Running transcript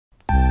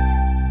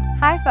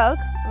Hi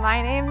folks, my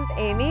name's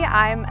Amy.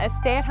 I'm a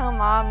stay-at-home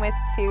mom with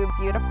two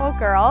beautiful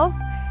girls.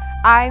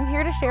 I'm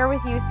here to share with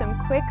you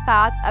some quick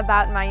thoughts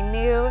about my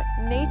new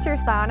nature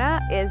sauna.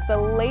 It is the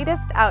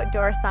latest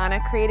outdoor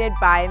sauna created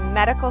by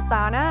Medical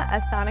Sauna,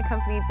 a sauna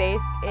company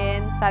based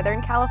in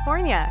Southern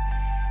California.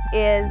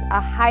 It is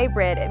a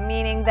hybrid,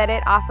 meaning that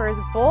it offers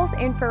both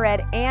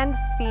infrared and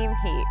steam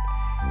heat.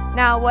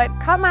 Now, what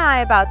caught my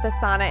eye about the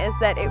sauna is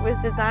that it was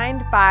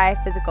designed by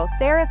physical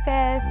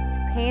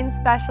therapists, pain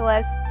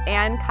specialists,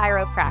 and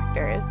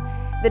chiropractors.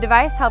 The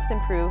device helps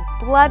improve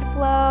blood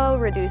flow,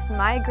 reduce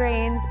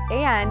migraines,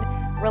 and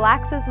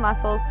relaxes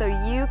muscles so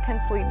you can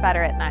sleep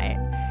better at night.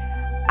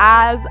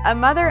 As a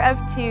mother of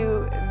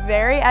two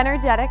very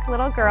energetic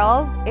little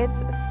girls,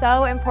 it's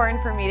so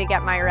important for me to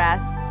get my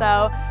rest.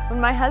 So when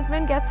my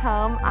husband gets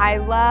home, I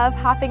love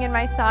hopping in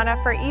my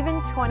sauna for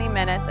even 20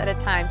 minutes at a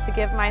time to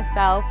give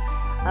myself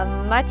a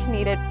much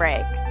needed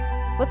break.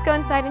 Let's go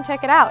inside and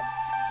check it out.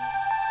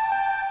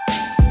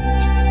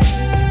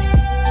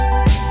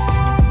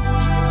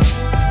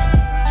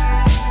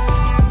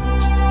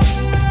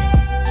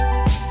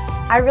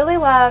 I really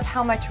love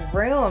how much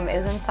room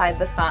is inside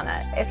the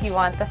sauna. If you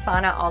want the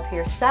sauna all to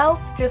yourself,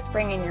 just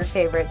bring in your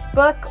favorite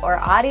book or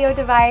audio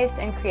device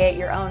and create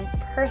your own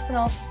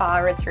personal spa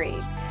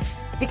retreat.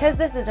 Because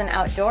this is an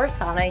outdoor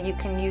sauna, you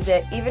can use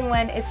it even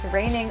when it's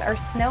raining or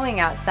snowing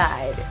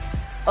outside.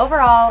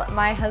 Overall,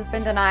 my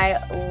husband and I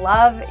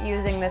love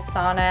using this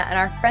sauna, and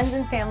our friends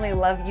and family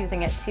love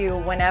using it too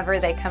whenever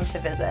they come to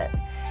visit.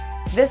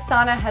 This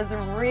sauna has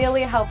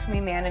really helped me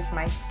manage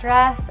my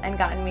stress and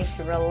gotten me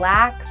to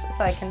relax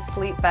so I can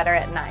sleep better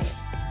at night.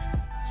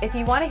 If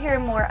you want to hear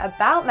more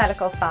about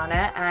Medical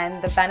Sauna and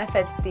the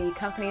benefits the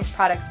company's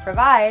products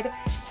provide,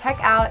 check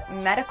out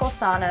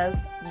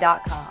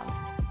medicalsaunas.com.